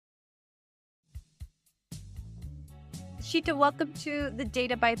Shita, welcome to the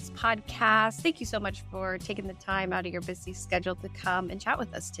Data Bites podcast. Thank you so much for taking the time out of your busy schedule to come and chat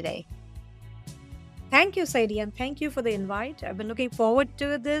with us today. Thank you, Sadie, and thank you for the invite. I've been looking forward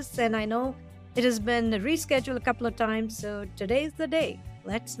to this, and I know it has been rescheduled a couple of times, so today's the day.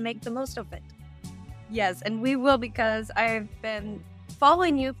 Let's make the most of it. Yes, and we will, because I've been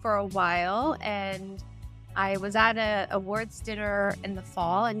following you for a while, and I was at an awards dinner in the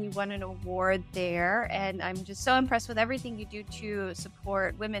fall, and you won an award there. And I'm just so impressed with everything you do to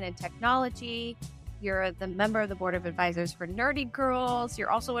support women in technology. You're the member of the board of advisors for Nerdy Girls. You're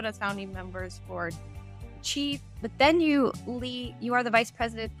also one of the founding members for Chief. But then you are the vice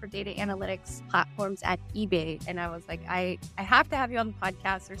president for data analytics platforms at eBay. And I was like, I have to have you on the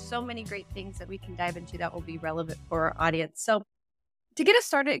podcast. There's so many great things that we can dive into that will be relevant for our audience. So to get us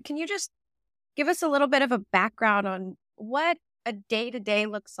started, can you just give us a little bit of a background on what a day-to-day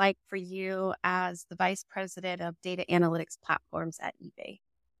looks like for you as the vice president of data analytics platforms at eBay?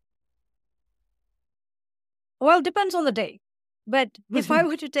 Well, it depends on the day. But if I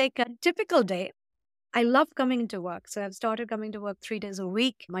were to take a typical day, I love coming into work. So I've started coming to work 3 days a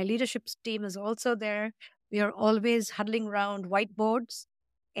week. My leadership team is also there. We are always huddling around whiteboards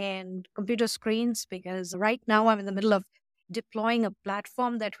and computer screens, because right now I'm in the middle of deploying a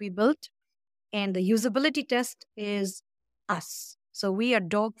platform that we built. And the usability test is us. So we are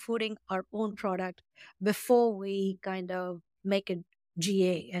dog fooding our own product before we kind of make it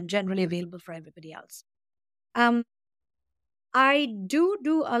GA and generally available for everybody else. I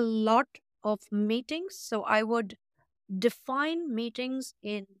do a lot of meetings. So I would define meetings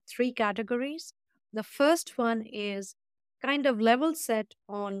in 3 categories. The first one is kind of level set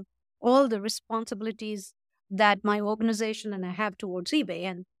on all the responsibilities that my organization and I have towards eBay.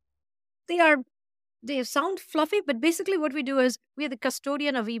 And they sound fluffy, but basically what we do is we are the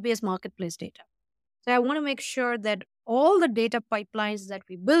custodian of eBay's marketplace data. So I want to make sure that all the data pipelines that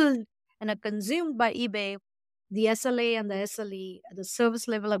we build and are consumed by eBay, the SLA and the SLE, the service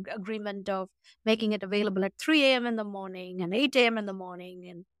level agreement of making it available at 3 a.m. in the morning and 8 a.m. in the morning,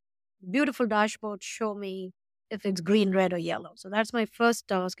 and beautiful dashboards show me if it's green, red, or yellow. So that's my first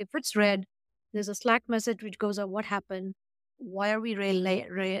task. If it's red, there's a Slack message which goes out, what happened? Why are we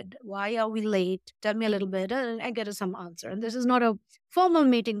late? Why are we late? Tell me a little bit, and I get some answer. And this is not a formal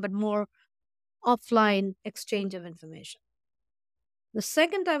meeting, but more offline exchange of information. The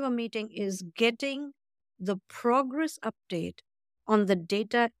second type of meeting is getting the progress update on the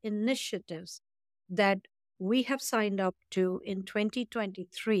data initiatives that we have signed up to in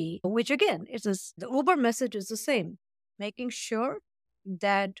 2023, which again, the Uber message is the same, making sure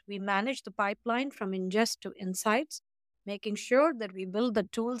that we manage the pipeline from ingest to insights, making sure that we build the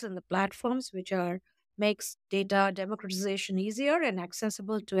tools and the platforms which makes data democratization easier and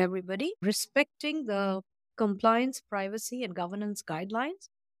accessible to everybody, respecting the compliance, privacy, and governance guidelines,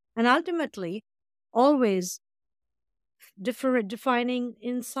 and ultimately always defining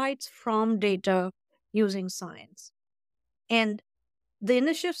insights from data using science. And the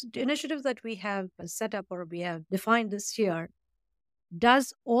initiatives that we have set up or we have defined this year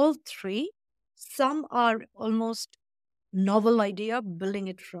does all 3. Some are almost novel idea, building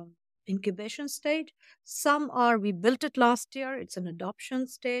it from incubation stage. Some are, we built it last year, it's an adoption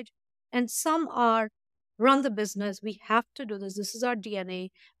stage. And some are, run the business, we have to do this. This is our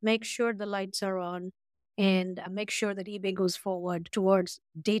DNA. Make sure the lights are on and make sure that eBay goes forward towards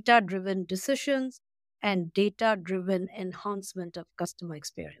data-driven decisions and data-driven enhancement of customer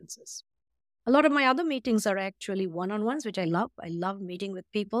experiences. A lot of my other meetings are actually one-on-ones, which I love. I love meeting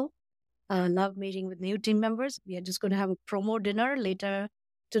with people. I love meeting with new team members. We are just going to have a promo dinner later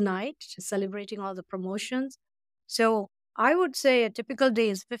tonight, celebrating all the promotions. So I would say a typical day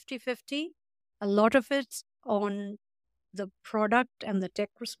is 50-50. A lot of it's on the product and the tech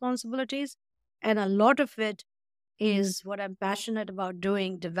responsibilities. And a lot of it is what I'm passionate about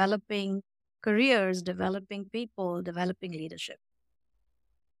doing, developing careers, developing people, developing leadership.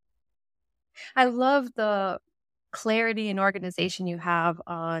 I love the clarity and organization you have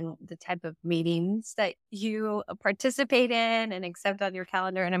on the type of meetings that you participate in and accept on your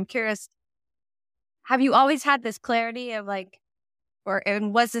calendar. And I'm curious, have you always had this clarity of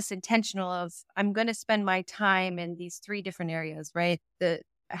and was this intentional of, I'm going to spend my time in these 3 different areas, right? I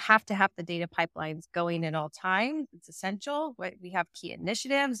have to have the data pipelines going at all times. It's essential. Right? We have key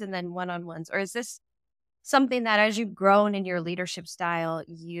initiatives and then one-on-ones. Or is this something that as you've grown in your leadership style,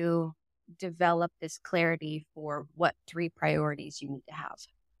 you develop this clarity for what 3 priorities you need to have?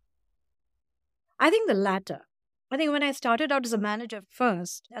 I think the latter. I think when I started out as a manager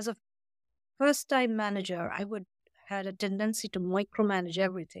as a first-time manager, I had a tendency to micromanage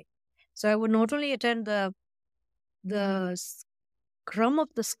everything. So I would not only attend the the scrum of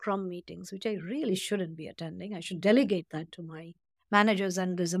the scrum meetings, which I really shouldn't be attending. I should delegate that to my managers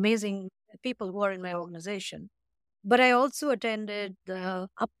and these amazing people who are in my organization. But I also attended the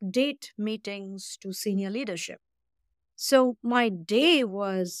update meetings to senior leadership. So my day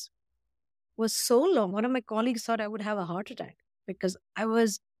was so long. One of my colleagues thought I would have a heart attack because I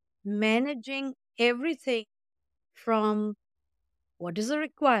was managing everything from what is the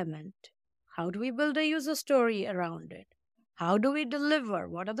requirement? How do we build a user story around it? How do we deliver?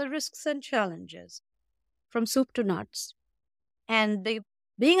 What are the risks and challenges? From soup to nuts. And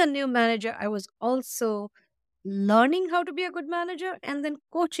being a new manager, I was also learning how to be a good manager and then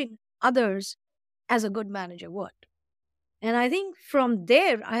coaching others as a good manager would. And I think from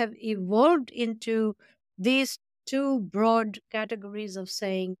there, I have evolved into these two broad categories of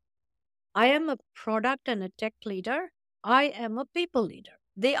saying, I am a product and a tech leader. I am a people leader.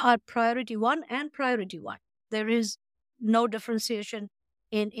 They are priority one and priority one. There is no differentiation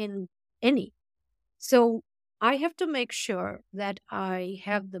in any. So I have to make sure that I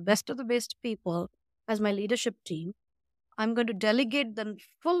have the best of the best people as my leadership team. I'm going to delegate them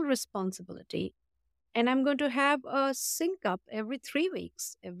full responsibility, and I'm going to have a sync up every 3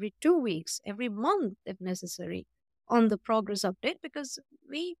 weeks, every 2 weeks, every month if necessary on the progress update because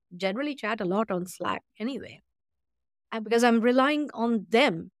we generally chat a lot on Slack anyway. And because I'm relying on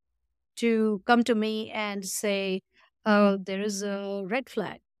them to come to me and say, there is a red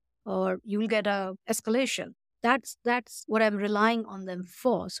flag or you'll get a escalation. That's what I'm relying on them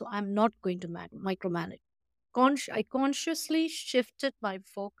for. So I'm not going to micromanage. I consciously shifted my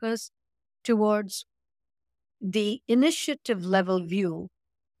focus towards the initiative level view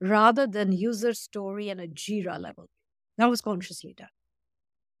rather than user story and a Jira level. That was consciously done.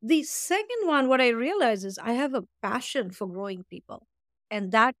 The second one, what I realized is I have a passion for growing people.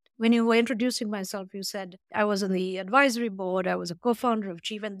 And that, when you were introducing myself, you said I was on the advisory board, I was a co founder of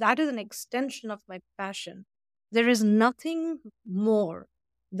Chief, and that is an extension of my passion. There is nothing more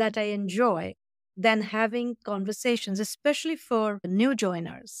that I enjoy than having conversations, especially for new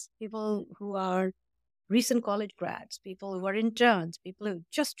joiners, people who are recent college grads, people who are interns, people who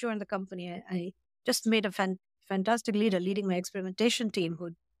just joined the company. I just made a fantastic leader leading my experimentation team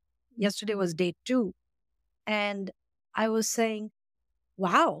who yesterday was day 2. And I was saying,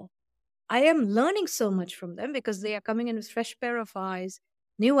 wow, I am learning so much from them because they are coming in with fresh pair of eyes,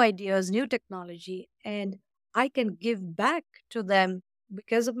 new ideas, new technology, and I can give back to them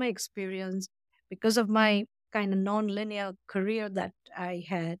because of my experience, because of my kind of non-linear career that I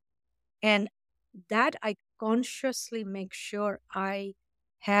had. And that I consciously make sure I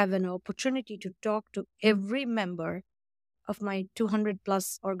have an opportunity to talk to every member of my 200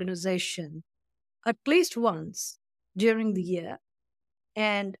 plus organization at least once during the year.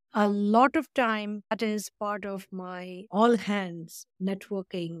 And a lot of time that is part of my all hands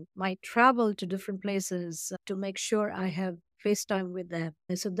networking, my travel to different places to make sure I have FaceTime with them.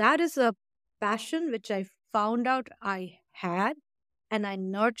 And so that is a passion which I found out I had and I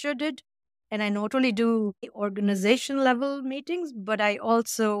nurtured it. And I not only do organization level meetings, but I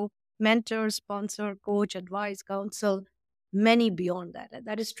also mentor, sponsor, coach, advise, counsel, many beyond that.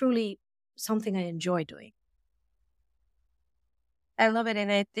 That is truly something I enjoy doing. I love it. And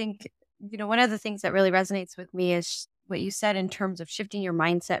I think, one of the things that really resonates with me is what you said in terms of shifting your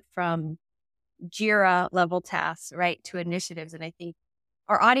mindset from Jira level tasks, right, to initiatives. And I think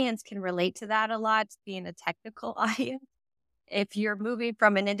our audience can relate to that a lot, being a technical audience. If you're moving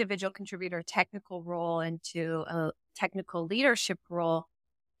from an individual contributor technical role into a technical leadership role,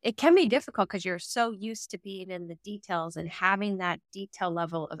 it can be difficult because you're so used to being in the details and having that detail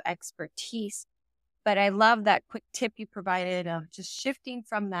level of expertise. But I love that quick tip you provided of just shifting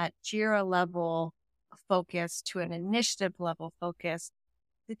from that Jira level focus to an initiative level focus.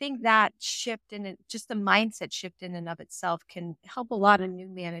 I think that shift and just the mindset shift in and of itself can help a lot of new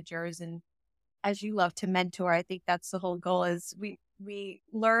managers. And as you love to mentor, I think that's the whole goal is we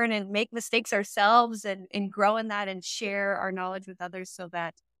learn and make mistakes ourselves and grow in that and share our knowledge with others so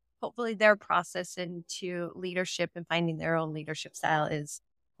that hopefully their process into leadership and finding their own leadership style is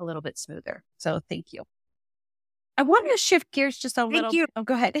a little bit smoother. So thank you. I want to shift gears just a little. Thank you. Oh,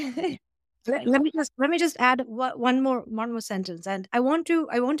 go ahead. Let me just add one more sentence, and I want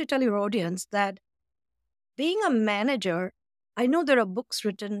to tell your audience that being a manager, I know there are books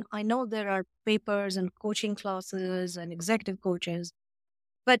written, I know there are papers and coaching classes and executive coaches,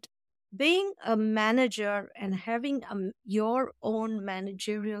 but being a manager and having your own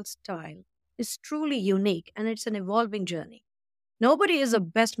managerial style is truly unique, and it's an evolving journey. Nobody is a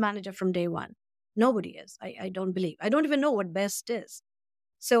best manager from day one. Nobody is. I don't believe. I don't even know what best is.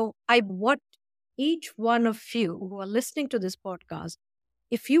 So what each one of you who are listening to this podcast,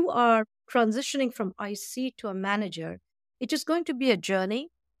 if you are transitioning from IC to a manager, it is going to be a journey.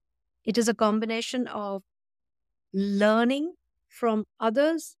 It is a combination of learning from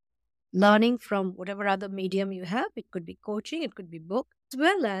others, learning from whatever other medium you have. It could be coaching, it could be book, as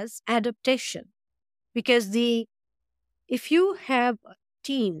well as adaptation. Because if you have a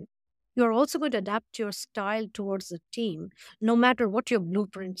team, you're also going to adapt your style towards the team, no matter what your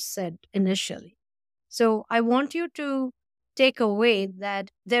blueprint said initially. So I want you to take away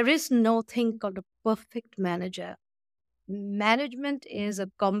that there is no thing called a perfect manager. Management is a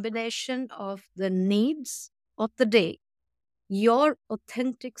combination of the needs of the day, your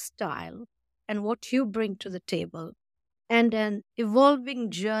authentic style, and what you bring to the table, and an evolving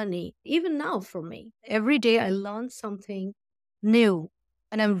journey. Even now, for me, every day I learn something new.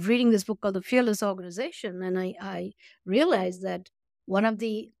 And I'm reading this book called The Fearless Organization, and I realize that one of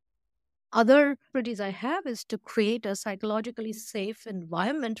the other priorities I have is to create a psychologically safe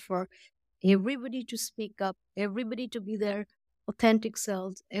environment for everybody to speak up, everybody to be their authentic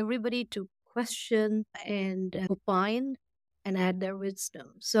selves, everybody to question and opine and add their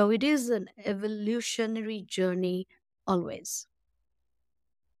wisdom. So it is an evolutionary journey always.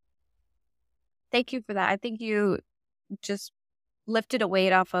 Thank you for that. I think you just lifted a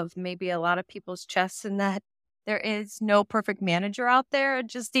weight off of maybe a lot of people's chests, in that there is no perfect manager out there.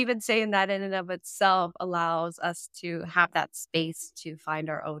 Just even saying that in and of itself allows us to have that space to find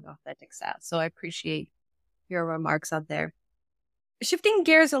our own authentic self. So I appreciate your remarks on there. Shifting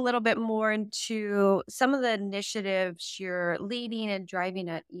gears a little bit more into some of the initiatives you're leading and driving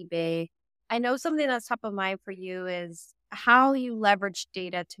at eBay, I know something that's top of mind for you is how you leverage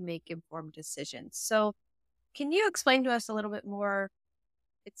data to make informed decisions. So, can you explain to us a little bit more?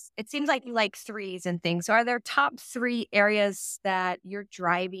 It seems like you like threes and things. So, are there top three areas that you're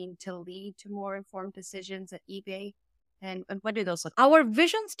driving to lead to more informed decisions at eBay? And what do those look like? Our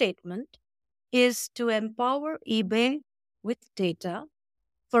vision statement is to empower eBay with data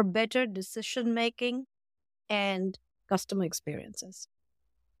for better decision making and customer experiences.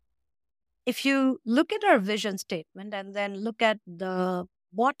 If you look at our vision statement and then look at the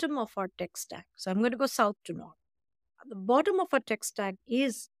bottom of our tech stack, so I'm going to go south to north. At the bottom of our tech stack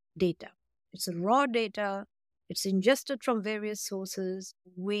is data. It's raw data, it's ingested from various sources.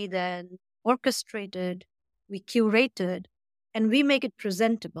 We then orchestrate it, we curate it, and we make it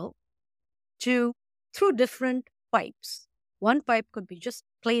presentable to through different pipes. One pipe could be just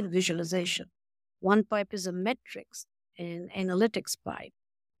plain visualization. One pipe is a metrics and analytics pipe.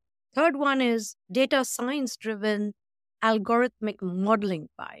 Third one is data science driven algorithmic modeling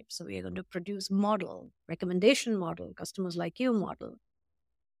pipe. So we are going to produce model, recommendation model, customers like you model.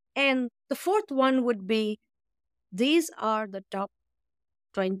 And the fourth one would be these are the top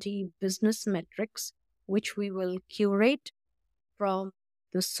 20 business metrics, which we will curate from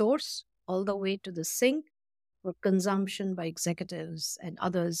the source all the way to the sink for consumption by executives and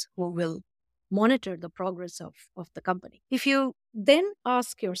others who will monitor the progress of the company. If you then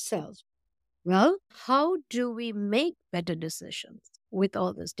ask yourself, well, how do we make better decisions with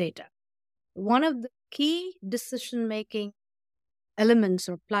all this data? One of the key decision making elements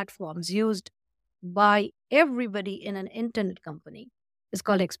or platforms used by everybody in an internet company is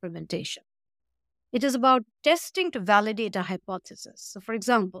called experimentation. It is about testing to validate a hypothesis. So, for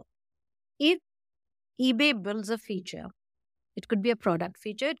example, if eBay builds a feature, it could be a product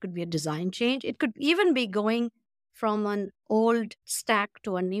feature, it could be a design change, it could even be going from an old stack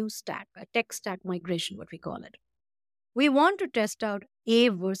to a new stack, a tech stack migration, what we call it. We want to test out A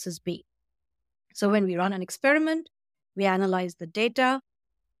versus B. So when we run an experiment, we analyze the data,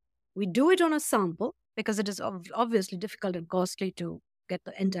 we do it on a sample because it is obviously difficult and costly to get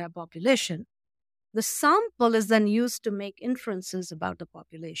the entire population. The sample is then used to make inferences about the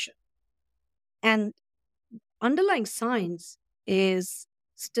population. And underlying science is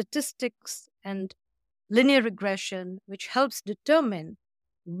statistics and linear regression, which helps determine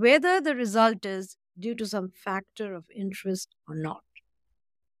whether the result is due to some factor of interest or not.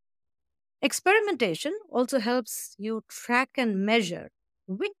 Experimentation also helps you track and measure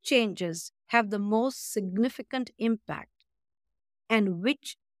which changes have the most significant impact and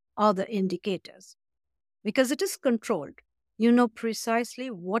which are the indicators. Because it is controlled, you know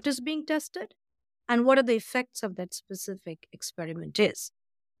precisely what is being tested and what are the effects of that specific experiment is.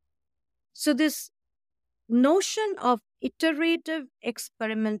 So this notion of iterative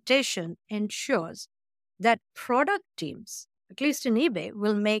experimentation ensures that product teams, at least in eBay,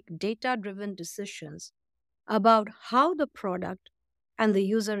 will make data-driven decisions about how the product and the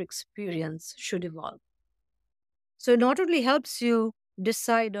user experience should evolve. So it not only helps you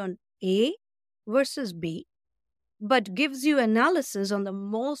decide on A, versus B, but gives you analysis on the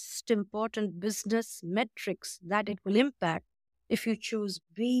most important business metrics that it will impact if you choose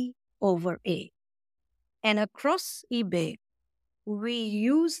B over A. And across eBay, we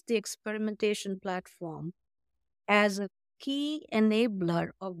use the experimentation platform as a key enabler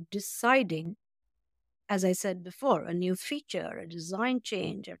of deciding, as I said before, a new feature, a design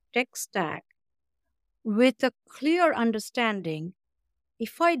change, a tech stack, with a clear understanding.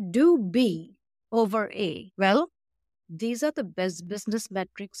 If I do B over A, well, these are the best business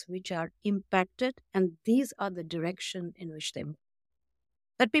metrics which are impacted, and these are the direction in which they move.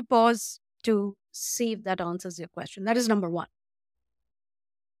 Let me pause to see if that answers your question. That is number one.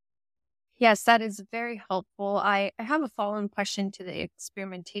 Yes, that is very helpful. I have a follow-on question to the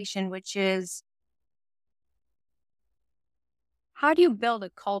experimentation, which is how do you build a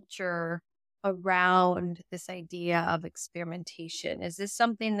culture around this idea of experimentation? Is this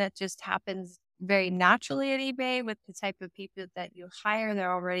something that just happens very naturally at eBay with the type of people that you hire? They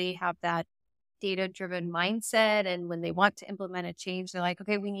already have that data driven mindset. And when they want to implement a change, they're like,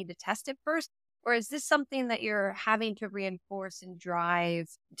 okay, we need to test it first. Or is this something that you're having to reinforce and drive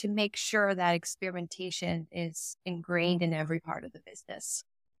to make sure that experimentation is ingrained in every part of the business?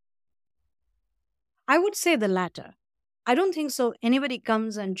 I would say the latter. I don't think so. Anybody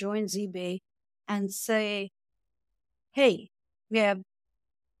comes and joins eBay and say, hey, we have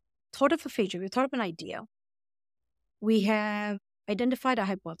thought of a feature, we thought of an idea, we have identified a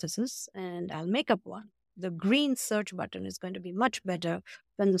hypothesis, and I'll make up one. The green search button is going to be much better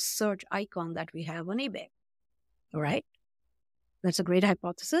than the search icon that we have on eBay. All right? That's a great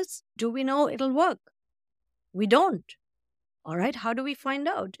hypothesis. Do we know it'll work? We don't. All right, how do we find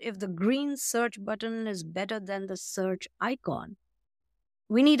out if the green search button is better than the search icon?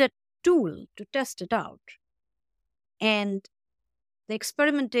 We need a tool to test it out. And the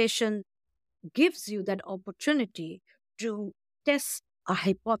experimentation gives you that opportunity to test a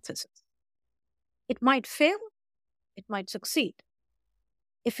hypothesis. It might fail, it might succeed.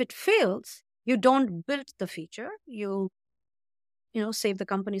 If it fails, you don't build the feature, you save the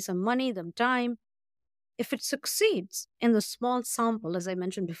company some money, some time. If it succeeds in the small sample, as I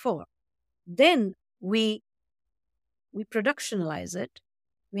mentioned before, then we productionalize it.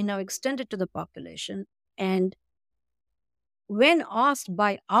 We now extend it to the population. And when asked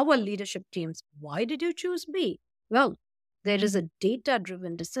by our leadership teams, why did you choose B? Well, there is a data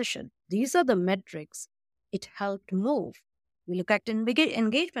driven decision. These are the metrics it helped move. We looked at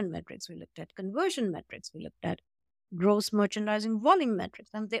engagement metrics, we looked at conversion metrics, we looked at gross merchandising volume metrics,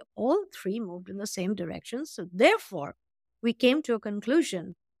 and they all three moved in the same direction. So, therefore, we came to a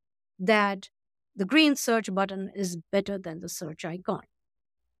conclusion that the green search button is better than the search icon.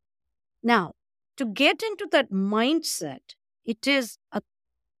 Now, to get into that mindset, it is a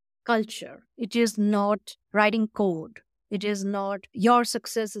culture. It is not writing code. It is not your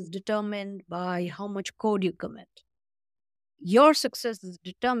success is determined by how much code you commit. Your success is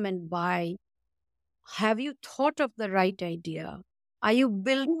determined by have you thought of the right idea? Are you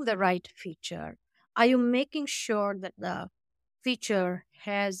building the right feature? Are you making sure that the feature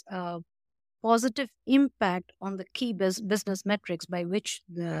has a positive impact on the key business metrics by which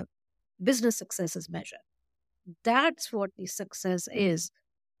the business success is measured? That's what the success is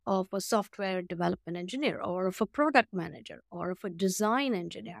of a software development engineer or of a product manager or of a design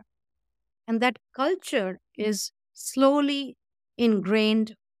engineer. And that culture is slowly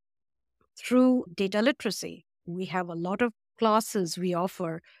ingrained through data literacy. We have a lot of classes we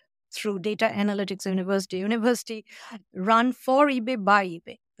offer through Data Analytics University run for eBay by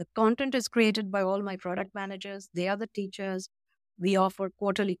eBay. The content is created by all my product managers. They are the teachers. We offer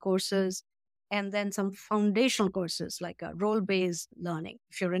quarterly courses and then some foundational courses like a role-based learning.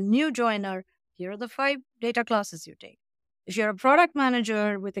 If you're a new joiner, here are the 5 data classes you take. If you're a product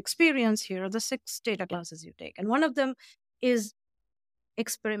manager with experience, here are the 6 data classes you take. And one of them is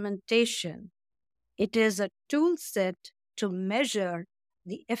experimentation. It is a tool set to measure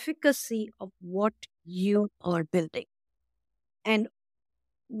the efficacy of what you are building. And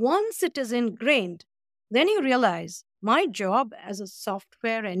once it is ingrained, then you realize my job as a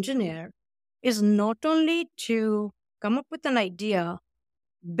software engineer is not only to come up with an idea,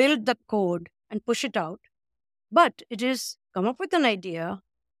 build the code, and push it out, but it is come up with an idea,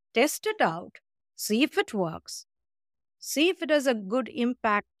 test it out, see if it works, see if it has a good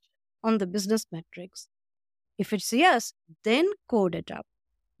impact on the business metrics. If it's yes, then code it up,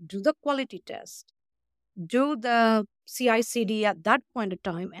 do the quality test, do the CI/CD at that point of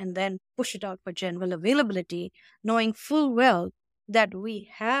time, and then push it out for general availability, knowing full well that we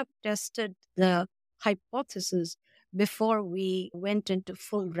have tested the hypothesis before we went into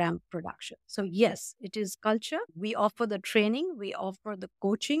full ramp production. So, yes, it is culture. We offer the training, we offer the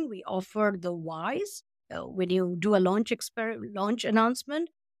coaching, we offer the whys. When you do a launch announcement,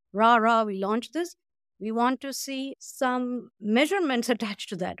 rah, rah, we launch this. We want to see some measurements attached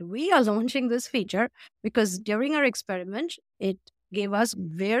to that. We are launching this feature because during our experiment, it gave us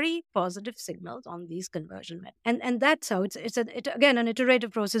very positive signals on these conversion methods. And that's how again, an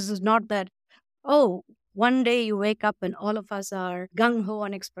iterative process is not that, oh, one day you wake up and all of us are gung ho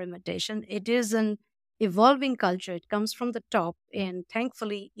on experimentation. It is an evolving culture. It comes from the top. And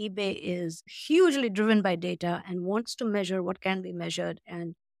thankfully, eBay is hugely driven by data and wants to measure what can be measured.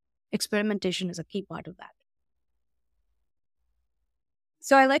 And experimentation is a key part of that.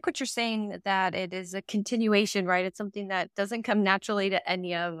 So I like what you're saying, that it is a continuation, right? It's something that doesn't come naturally to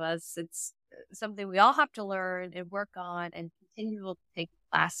any of us. It's something we all have to learn and work on and continue to take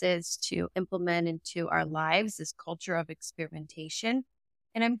classes to implement into our lives, this culture of experimentation.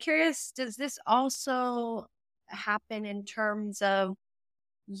 And I'm curious, does this also happen in terms of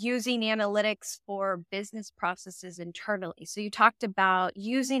using analytics for business processes internally? So you talked about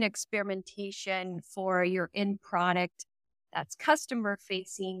using experimentation for your end product that's customer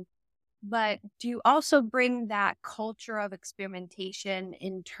facing, but do you also bring that culture of experimentation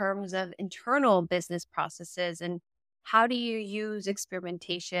in terms of internal business processes? And how do you use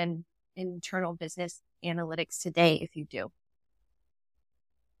experimentation in internal business analytics today, if you do?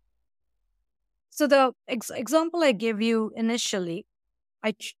 So, the example I gave you initially,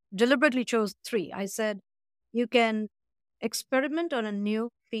 I deliberately chose three. I said you can experiment on a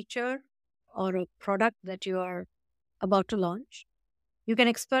new feature or a product that you are about to launch. You can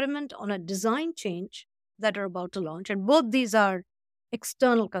experiment on a design change that are about to launch, and both these are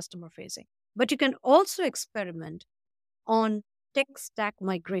external customer facing. But you can also experiment on tech stack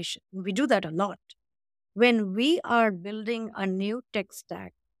migration. We do that a lot. When we are building a new tech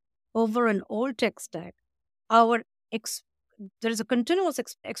stack over an old tech stack, our ex- there is a continuous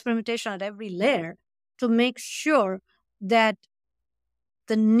experimentation at every layer to make sure that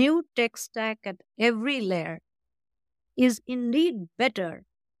the new tech stack at every layer is indeed better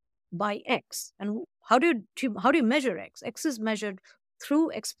by X. And how do you measure X? X is measured through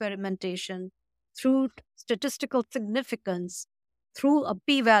experimentation, through statistical significance, through a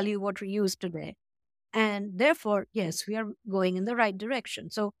p-value, what we use today. And therefore, yes, we are going in the right direction.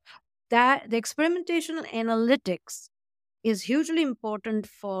 So that the experimentation and analytics is hugely important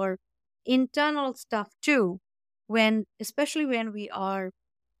for internal stuff too, especially when we are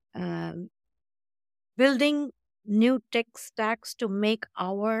um, building new tech stacks to make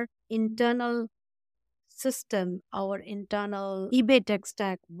our internal system, our internal eBay tech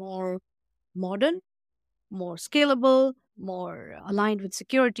stack more modern, more scalable, more aligned with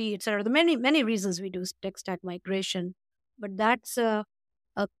security, etc. The many reasons we do tech stack migration, but that's a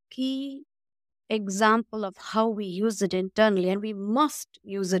key example of how we use it internally, and we must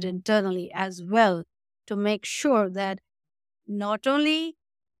use it internally as well to make sure that not only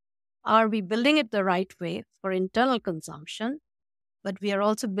are we building it the right way for internal consumption, but we are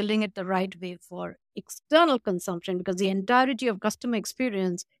also building it the right way for external consumption, because the entirety of customer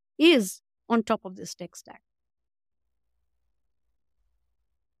experience is on top of this tech stack.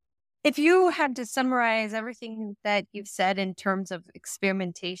 If you had to summarize everything that you've said in terms of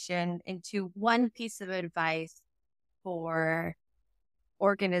experimentation into one piece of advice for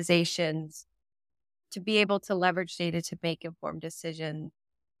organizations to be able to leverage data to make informed decisions,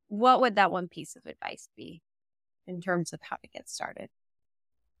 what would that one piece of advice be in terms of how to get started?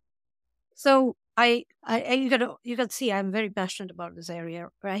 So you can see I'm very passionate about this area,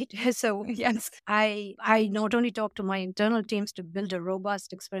 right? So Yes. I not only talk to my internal teams to build a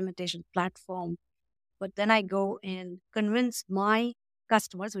robust experimentation platform, but then I go and convince my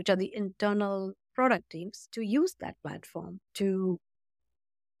customers, which are the internal product teams, to use that platform, to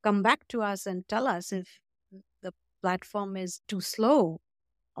come back to us and tell us if the platform is too slow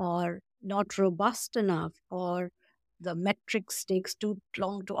or not robust enough, or the metrics takes too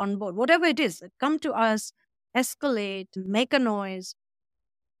long to onboard, whatever it is. Come to us, escalate, make a noise,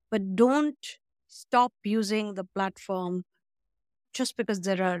 but don't stop using the platform just because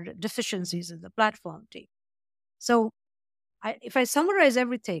there are deficiencies in the platform team. So if I summarize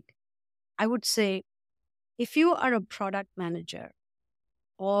everything, I would say if you are a product manager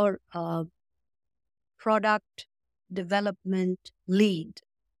or a product development lead,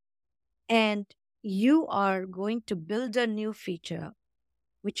 and you are going to build a new feature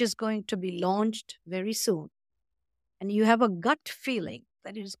which is going to be launched very soon, and you have a gut feeling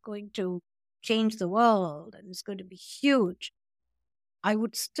that it is going to change the world and it's going to be huge, I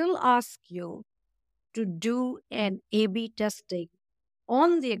would still ask you to do an A/B testing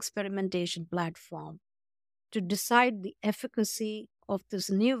on the experimentation platform to decide the efficacy of this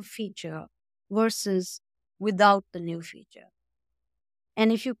new feature versus without the new feature.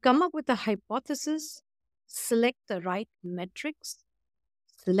 And if you come up with a hypothesis, select the right metrics,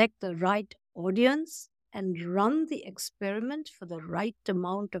 select the right audience, and run the experiment for the right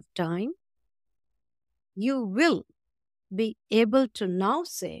amount of time, you will be able to now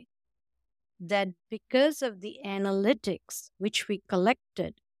say that because of the analytics which we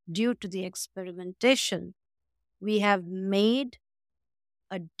collected due to the experimentation, we have made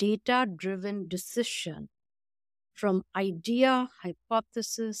a data driven decision from idea,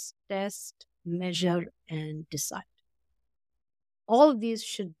 hypothesis, test, measure, and decide. All these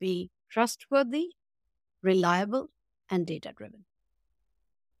should be trustworthy, reliable, and data driven.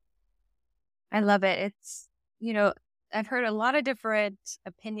 I love it. It's, I've heard a lot of different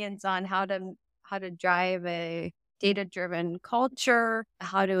opinions on how to drive a data-driven culture,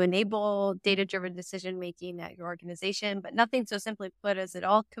 how to enable data-driven decision making at your organization, but nothing so simply put as it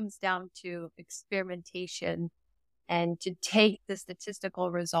all comes down to experimentation and to take the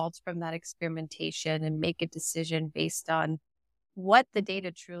statistical results from that experimentation and make a decision based on what the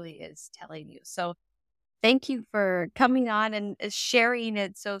data truly is telling you. So thank you for coming on and sharing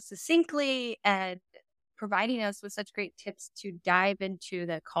it so succinctly and providing us with such great tips to dive into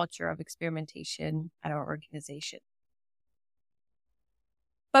the culture of experimentation at our organization.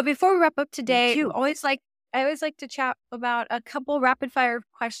 But before we wrap up today, I always like to chat about a couple rapid fire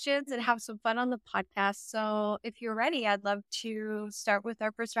questions and have some fun on the podcast. So if you're ready, I'd love to start with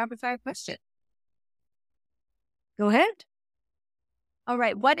our first rapid fire question. Go ahead. All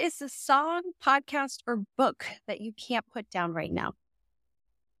right. What is the song, podcast, or book that you can't put down right now?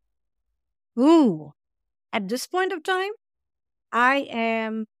 Ooh, at this point of time, I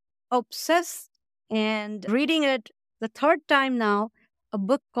am obsessed and reading it the third time now, a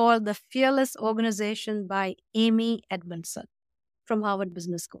book called The Fearless Organization by Amy Edmondson from Harvard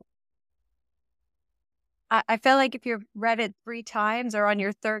Business School. I feel like if you've read it 3 times or on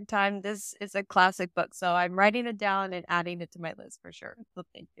your third time, this is a classic book. So I'm writing it down and adding it to my list for sure. So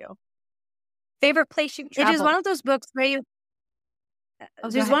thank you. Favorite place you've traveled? It is one of those books where you.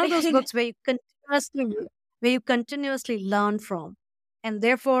 It is one of those books where you continuously learn from, and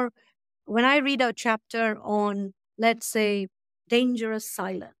therefore, when I read a chapter on, let's say, dangerous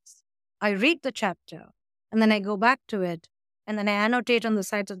silence, I read the chapter and then I go back to it and then I annotate on the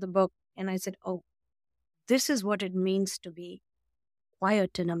sides of the book and I said, oh, this is what it means to be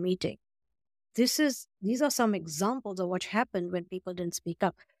quiet in a meeting. These are some examples of what happened when people didn't speak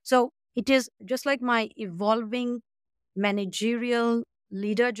up. So it is just like my evolving managerial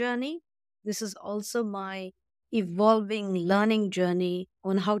leader journey. This is also my evolving learning journey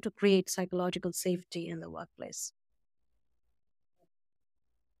on how to create psychological safety in the workplace.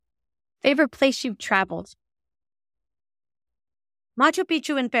 Favorite place you've traveled? Machu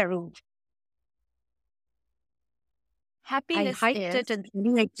Picchu in Peru. Happiness I hiked is... it in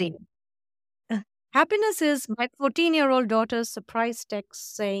 2018. Happiness is my 14-year-old daughter's surprise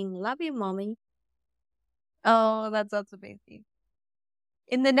text saying, "Love you, mommy." Oh, that's amazing.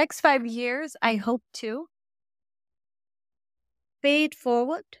 In the next 5 years, I hope to pay it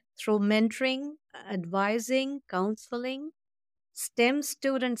forward through mentoring, advising, counseling, STEM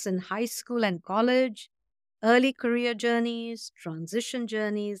students in high school and college, early career journeys, transition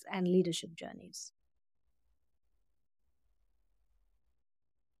journeys, and leadership journeys.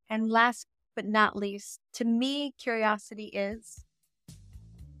 And last but not least, to me, curiosity is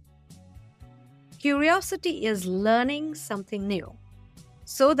learning something new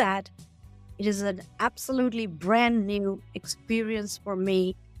so that it is an absolutely brand new experience for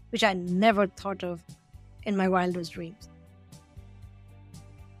me, which I never thought of in my wildest dreams.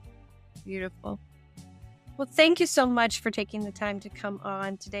 Beautiful. Well, thank you so much for taking the time to come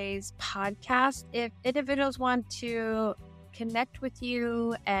on today's podcast. If individuals want to connect with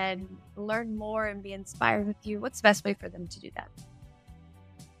you and learn more and be inspired with you, what's the best way for them to do that?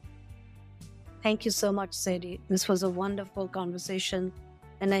 Thank you so much, Sadie. This was a wonderful conversation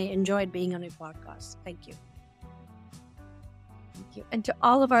and I enjoyed being on your podcast. Thank you. Thank you. And to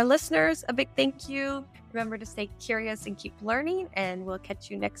all of our listeners, a big thank you. Remember to stay curious and keep learning, and we'll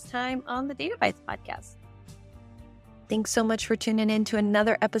catch you next time on the Data Bites podcast. Thanks so much for tuning in to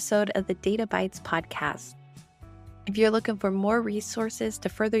another episode of the Data Bites podcast. If you're looking for more resources to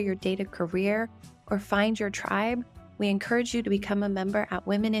further your data career or find your tribe, we encourage you to become a member at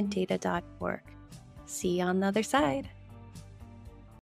womenindata.org. See you on the other side.